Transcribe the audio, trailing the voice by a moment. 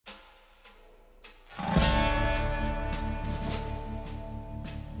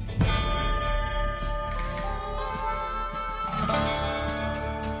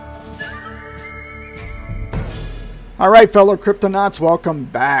All right, fellow Cryptonauts, welcome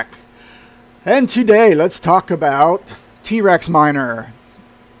back. And today, let's talk about T-Rex Miner.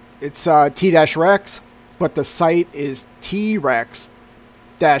 It's T-Rex, but the site is T-Rex-Miner,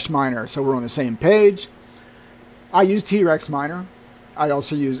 so we're on the same page. I use T-Rex Miner. I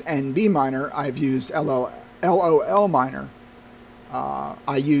also use NB Miner. I've used LOL Miner.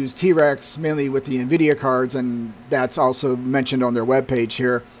 I use T-Rex mainly with the NVIDIA cards, and that's also mentioned on their webpage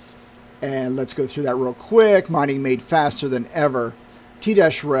here. And let's go through that real quick. Mining made faster than ever.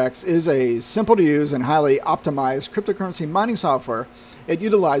 T-Rex is a simple to use and highly optimized cryptocurrency mining software. It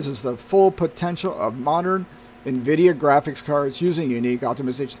utilizes the full potential of modern NVIDIA graphics cards using unique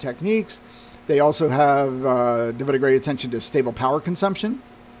optimization techniques. They also have devoted great attention to stable power consumption.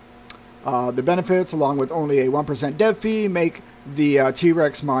 The benefits, along with only a 1% dev fee, make the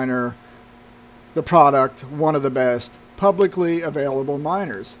T-Rex Miner, the product, one of the best publicly available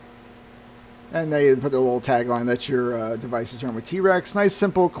miners. And they put their little tagline that your devices run with T-Rex. Nice,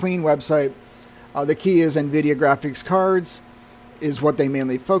 simple, clean website. The key is NVIDIA graphics cards is what they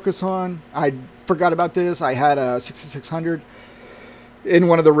mainly focus on. I forgot about this. I had a 6600 in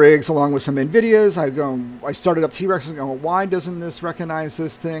one of the rigs along with some NVIDIAs. I started up T-Rex and going, why doesn't this recognize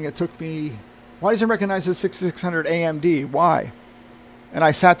this thing? It took me, why doesn't it recognize this 6600 AMD? Why? And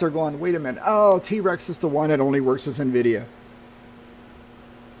I sat there going, wait a minute. Oh, T-Rex is the one that only works as NVIDIA.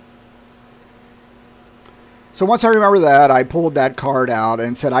 So once I remember that, I pulled that card out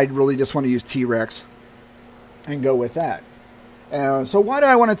and said I really just want to use T-Rex and go with that. So why do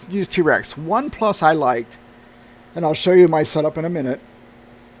I want to use T-Rex? One plus I liked, and I'll show you my setup in a minute,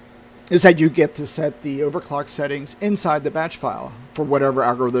 is that you get to set the overclock settings inside the batch file for whatever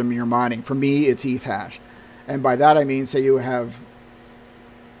algorithm you're mining. For me, it's ETH hash. And by that I mean, say you have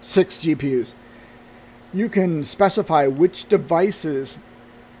 6 GPUs. You can specify which devices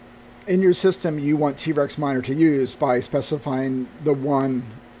in your system you want T-Rex Miner to use by specifying the one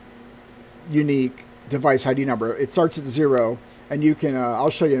unique device ID number. It starts at 0, and you can, I'll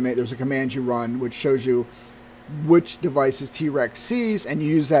show you in a minute, there's a command you run which shows you which devices T-Rex sees, and you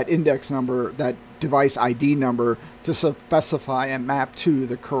use that index number, that device ID number, to specify and map to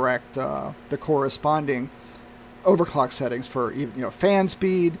the correct, the corresponding overclock settings for, fan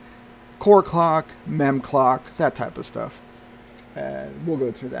speed, core clock, mem clock, that type of stuff. And we'll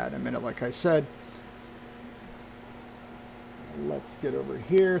go through that in a minute, like I said. Let's get over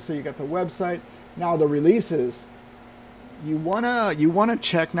here. So you got the website. Now the releases, you wanna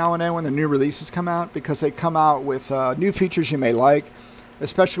check now and then when the new releases come out, because they come out with new features you may like,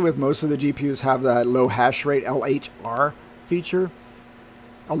 especially with most of the GPUs have that low hash rate LHR feature.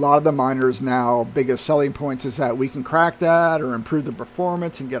 A lot of the miners now, biggest selling points is that we can crack that or improve the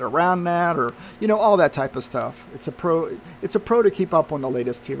performance and get around that, or all that type of stuff. It's a pro to keep up on the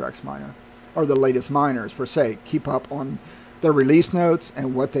latest T-Rex miner, or the latest miners per se. Keep up on their release notes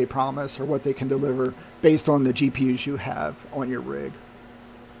and what they promise or what they can deliver based on the GPUs you have on your rig.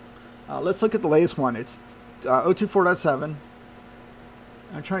 Let's look at the latest one. It's 024.7.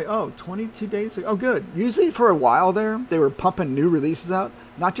 I'm trying, 22 days ago. Oh, good. Usually for a while there, they were pumping new releases out.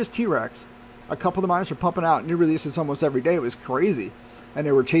 Not just T-Rex. A couple of the miners were pumping out new releases almost every day. It was crazy. And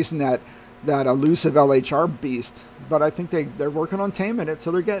they were chasing that elusive LHR beast. But I think they're working on taming it,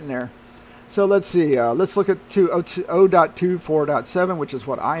 so they're getting there. So let's see. Let's look at 0.24.7, which is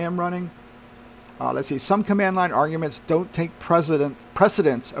what I am running. Let's see. Some command line arguments don't take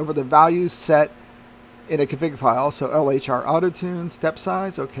precedence over the values set in a config file. So LHR autotune, step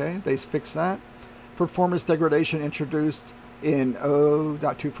size, okay, they fixed that. Performance degradation introduced in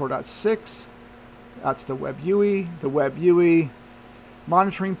 0.24.6. That's the web UI. The web UI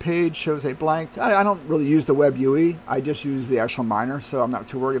monitoring page shows a blank. I don't really use the web UI. I just use the actual miner, so I'm not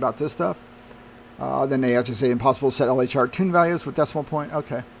too worried about this stuff. Then they actually say impossible to set LHR tune values with decimal point.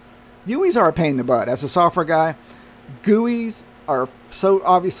 Okay. UIs are a pain in the butt. As a software guy, GUIs are so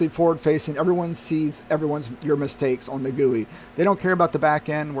obviously forward-facing. Everyone sees your mistakes on the GUI. They don't care about the back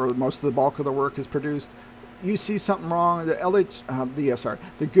end where most of the bulk of the work is produced. You see something wrong, the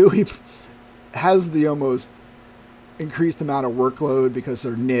GUI has the almost increased amount of workload because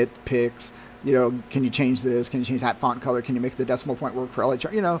they're nitpicks. Can you change this? Can you change that font color? Can you make the decimal point work for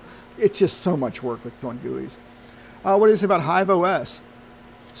LHR? It's just so much work with doing GUIs. What do you say about Hive OS?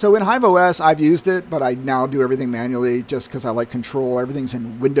 So in Hive OS, I've used it, but I now do everything manually just because I like control. Everything's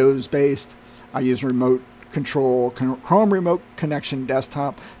in Windows-based. I use remote control, Chrome remote connection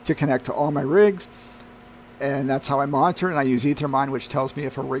desktop to connect to all my rigs. And that's how I monitor it. And I use Ethermine, which tells me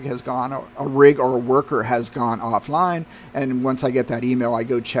if a rig has gone, a rig or a worker has gone offline. And once I get that email, I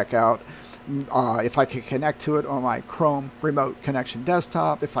go check out if I can connect to it on my Chrome remote connection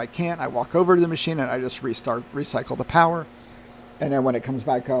desktop. If I can't, I walk over to the machine and I just recycle the power. And then when it comes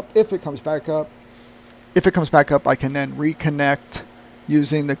back up, if it comes back up, I can then reconnect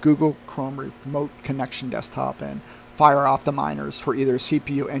using the Google Chrome remote connection desktop and fire off the miners for either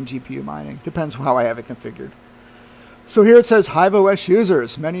CPU and GPU mining. Depends how I have it configured. So here it says HiveOS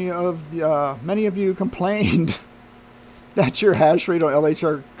users. Many of you complained that your hash rate on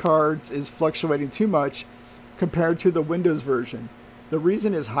LHR cards is fluctuating too much compared to the Windows version. The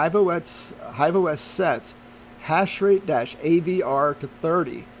reason is HiveOS sets hash rate -AVR to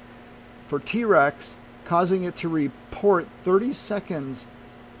 30 for T-Rex, causing it to report 30 seconds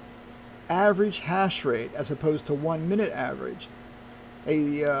average hash rate as opposed to 1 minute average.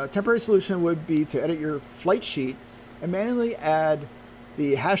 A temporary solution would be to edit your flight sheet and manually add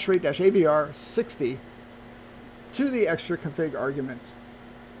the hash rate -AVR 60 to the extra config arguments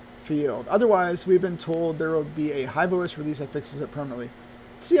field. Otherwise, we've been told there will be a HiveOS release that fixes it permanently.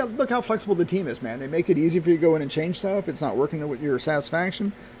 See, look how flexible the team is, man. They make it easy for you to go in and change stuff. It's not working to your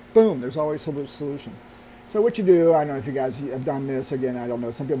satisfaction. Boom, there's always a solution. So what you do, I don't know if you guys have done this. Again, I don't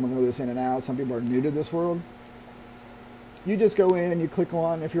know. Some people know this in and out. Some people are new to this world. You just go in, you click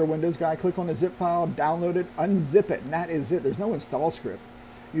on, if you're a Windows guy, click on a zip file, download it, unzip it, and that is it. There's no install script.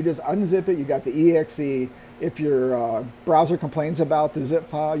 You just unzip it. You got the exe. If your browser complains about the zip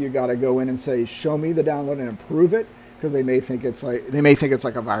file, you got to go in and say, "Show me the download and approve it," because they may think it's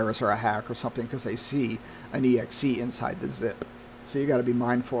like a virus or a hack or something because they see an exe inside the zip. So you got to be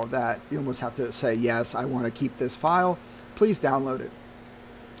mindful of that. You almost have to say, "Yes, I want to keep this file. Please download it."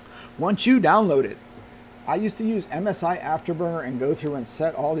 Once you download it, I used to use MSI Afterburner and go through and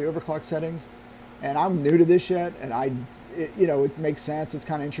set all the overclock settings, and I'm new to this yet, and it makes sense. It's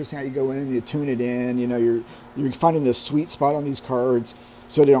kind of interesting how you go in and you tune it in. You know, you're finding the sweet spot on these cards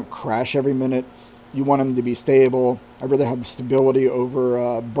so they don't crash every minute. You want them to be stable. I'd rather have stability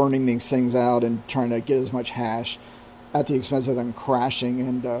over burning these things out and trying to get as much hash at the expense of them crashing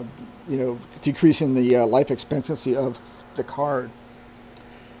and decreasing the life expectancy of the card.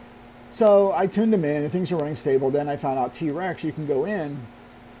 So I tuned them in and things are running stable. Then I found out T-Rex, you can go in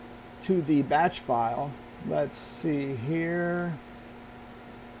to the batch file. Let's see here.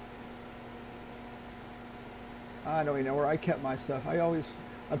 I don't even know where I kept my stuff.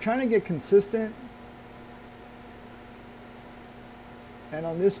 I'm trying to get consistent. And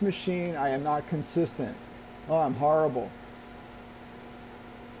on this machine, I am not consistent. Oh, I'm horrible.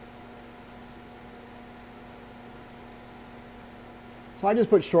 So I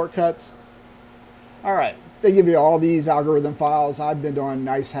just put shortcuts. All right, they give you all these algorithm files. I've been doing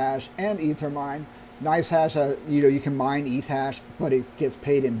NiceHash and Ethermine. NiceHash, you can mine ETH-hash, but it gets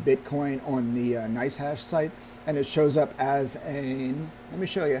paid in Bitcoin on the NiceHash site, and it shows up as let me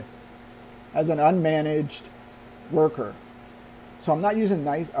show you, as an unmanaged worker. So I'm not using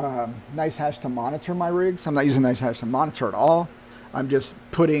NiceHash to monitor my rigs. I'm not using NiceHash to monitor at all. I'm just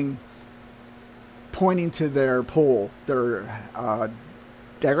pointing to their pool, their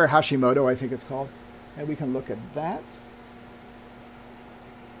Dagger Hashimoto, I think it's called. And we can look at that.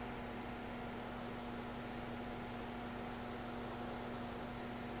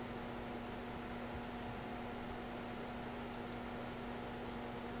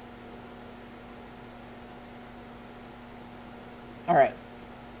 All right.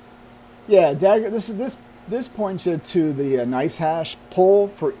 Yeah, Dagger. This points you to the NiceHash pool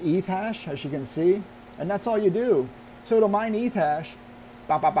for ETH-hash, as you can see, and that's all you do. So it'll mine ETH-hash,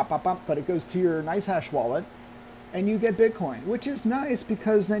 but it goes to your NiceHash wallet, and you get Bitcoin, which is nice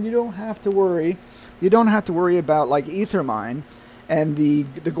because then you don't have to worry. You don't have to worry about like Ethermine and the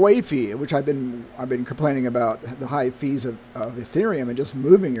Gwei fee, which I've been complaining about the high fees of Ethereum and just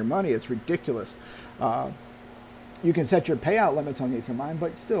moving your money. It's ridiculous. You can set your payout limits on Ethermine,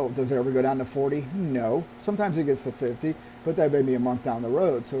 but still, does it ever go down to 40? No. Sometimes it gets to 50, but that may be a month down the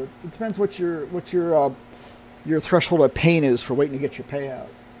road. So it depends what your threshold of pain is for waiting to get your payout.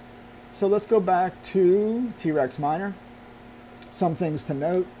 So let's go back to T-Rex Miner. Some things to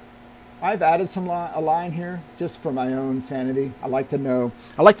note. I've added a line here just for my own sanity. I like to know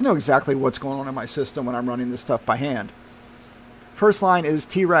exactly what's going on in my system when I'm running this stuff by hand. First line is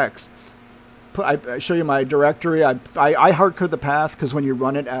T-Rex. I show you my directory. I hard code the path because when you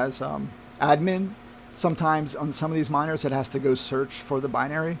run it as admin, sometimes on some of these miners it has to go search for the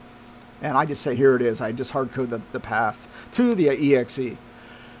binary, and I just say here it is. I just hard code the path to the exe.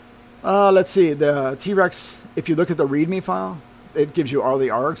 Let's see, the T-Rex. If you look at the README file, it gives you all the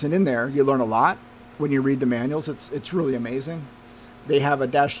args, and in there you learn a lot when you read the manuals. It's really amazing. They have a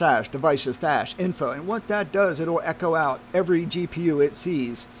 --, devices --, info, and what that does, it'll echo out every GPU it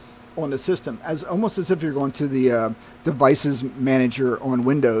sees on the system, as almost as if you're going to the devices manager on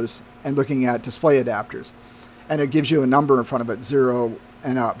Windows and looking at display adapters, and it gives you a number in front of it, 0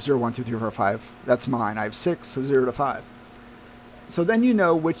 and up, 0, 1, 2, 3, 4, 5. That's mine. I have 6, so 0 to 5. So then you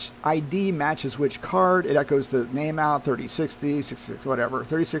know which ID matches which card. It echoes the name out, 3060, 66, whatever,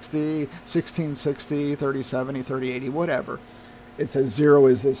 3060, 1660, 3070, 3080, whatever. It says 0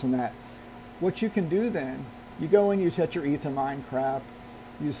 is this and that. What you can do then, you go in, you set your Ethermine crap,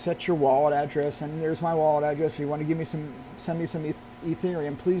 you set your wallet address, and there's my wallet address. If you want to give me send me some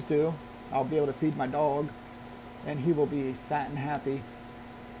Ethereum, please do. I'll be able to feed my dog, and he will be fat and happy.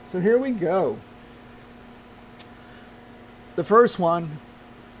 So here we go. The first one,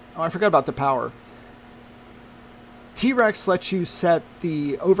 oh, I forgot about the power. T-Rex lets you set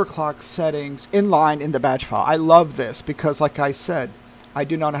the overclock settings inline in the batch file. I love this because, like I said, I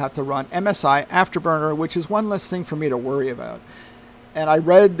do not have to run MSI Afterburner, which is one less thing for me to worry about. And I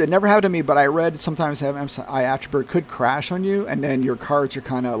read, it never happened to me, but I read sometimes MSI Afterburner could crash on you, and then your cards are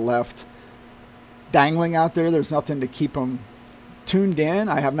kind of left dangling out there. There's nothing to keep them tuned in.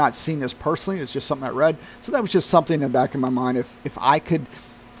 I have not seen this personally. It's just something I read. So that was just something in the back of my mind. If I could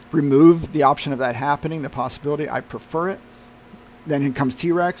remove the option of that happening, the possibility, I prefer it. Then in comes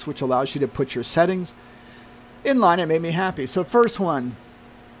T-Rex, which allows you to put your settings in line. It made me happy. So first one,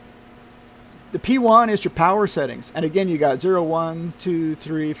 the P1 is your power settings. And again, you got 0, 1, 2,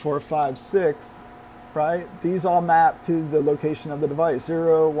 3, 4, 5, 6, right? These all map to the location of the device.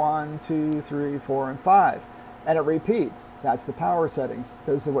 0, 1, 2, 3, 4, and 5. And it repeats. That's the power settings.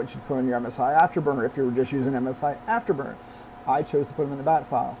 Those are what you put in your MSI Afterburner if you were just using MSI Afterburner. I chose to put them in the bat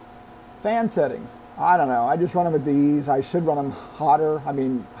file. Fan settings. I don't know. I just run them with these. I should run them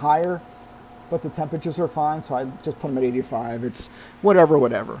higher, but the temperatures are fine, so I just put them at 85. It's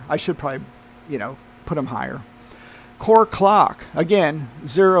whatever. I should probably, put them higher. Core clock. Again,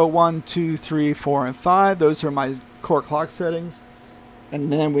 0, 1, 2, 3, 4, and 5. Those are my core clock settings.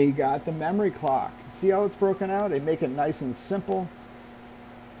 And then we got the memory clock. See how it's broken out? They make it nice and simple.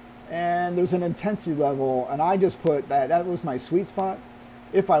 And there's an intensity level, and I just put that. That was my sweet spot.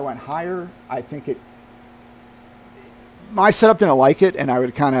 If I went higher, I think my setup didn't like it, and I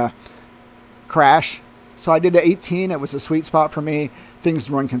would kind of crash. So I did a 18. It was a sweet spot for me. Things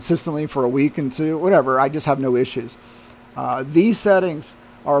run consistently for a week and two, whatever. I just have no issues. These settings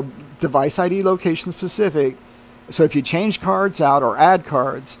are device ID location specific. So if you change cards out or add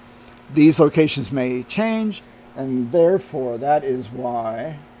cards, these locations may change, and therefore that is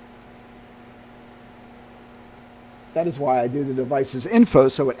why I do the device's info,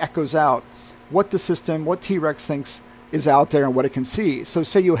 so it echoes out what the system, what T-Rex thinks is out there and what it can see. So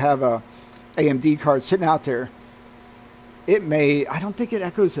say you have a AMD card sitting out there, I don't think it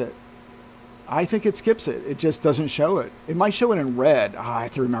echoes it. I think it skips it. It just doesn't show it. It might show it in red. I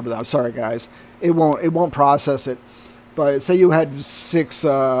have to remember that. I'm sorry, guys. It won't process it. But say you had 6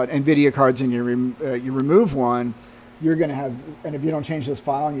 NVIDIA cards and you remove one, you're going to have, and if you don't change this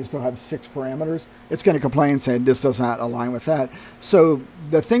file and you still have 6 parameters, it's going to complain saying this does not align with that. So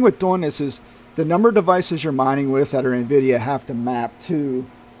the thing with doing this is the number of devices you're mining with that are NVIDIA have to map to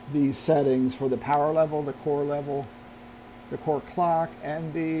these settings for the power level, the core core clock,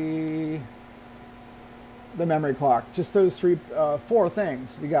 and the memory clock. Just those 4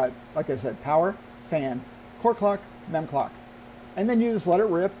 things. We got, like I said, power, fan, core clock, mem clock. And then you just let it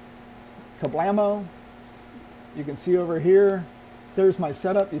rip. Kablamo. You can see over here, there's my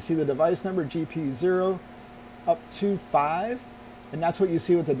setup. You see the device number, GP0 up to 5. And that's what you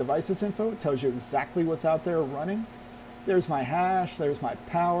see with the devices info. It tells you exactly what's out there running. There's my hash, there's my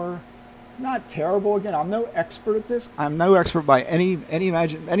power. Not terrible. Again, I'm no expert at this. I'm no expert by any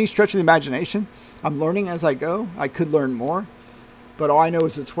stretch of the imagination. I'm learning as I go. I could learn more. But all I know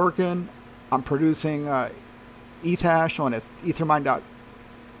is it's working. I'm producing ETH hash on ethermine.org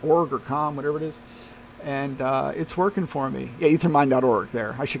or com, whatever it is. And it's working for me. Yeah, ethermine.org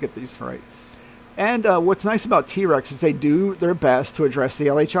there. I should get these right. And what's nice about T-Rex is they do their best to address the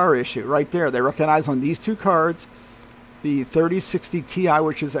LHR issue right there. They recognize on these 2 cards, the 3060 Ti,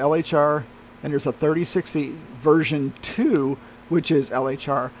 which is LHR, and there's a 3060 version 2, which is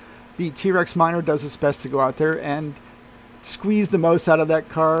LHR. The T-Rex miner does its best to go out there and squeeze the most out of that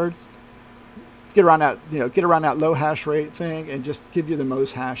card, get around that low hash rate thing, and just give you the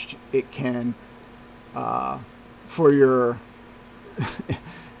most hash it can for your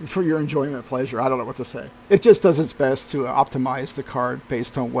enjoyment pleasure. I don't know what to say. It just does its best to optimize the card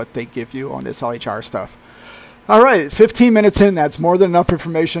based on what they give you on this LHR stuff. All right, 15 minutes in. That's more than enough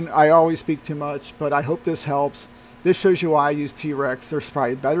information. I always speak too much, but I hope this helps. This shows you why I use T-Rex. There's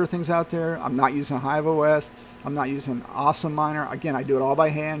probably better things out there. I'm not using HiveOS. I'm not using Awesome Miner. Again, I do it all by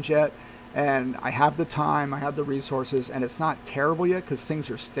hand yet, and I have the time, I have the resources, and it's not terrible yet because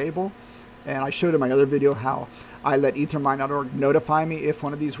things are stable. And I showed in my other video how I let ethermine.org notify me if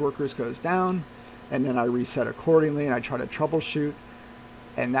one of these workers goes down, and then I reset accordingly, and I try to troubleshoot.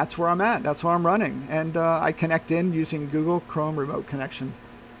 And that's where I'm at. That's what I'm running. And I connect in using Google Chrome remote connection,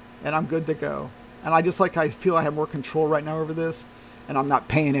 and I'm good to go. And I feel I have more control right now over this, and I'm not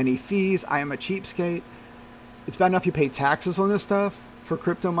paying any fees. I am a cheapskate. It's bad enough you pay taxes on this stuff for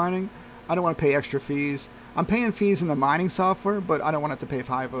crypto mining. I don't want to pay extra fees. I'm paying fees in the mining software, but I don't want to have to pay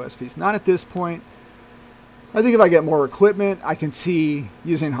HiveOS fees. Not at this point. I think if I get more equipment, I can see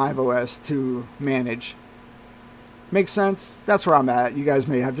using HiveOS to manage. Makes sense? That's where I'm at. You guys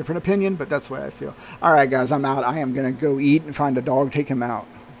may have a different opinion, but that's the way I feel. All right, guys, I'm out. I am going to go eat and find a dog, take him out.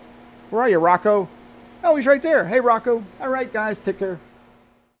 Where are you, Rocco? Oh, he's right there. Hey, Rocco. All right, guys, take care.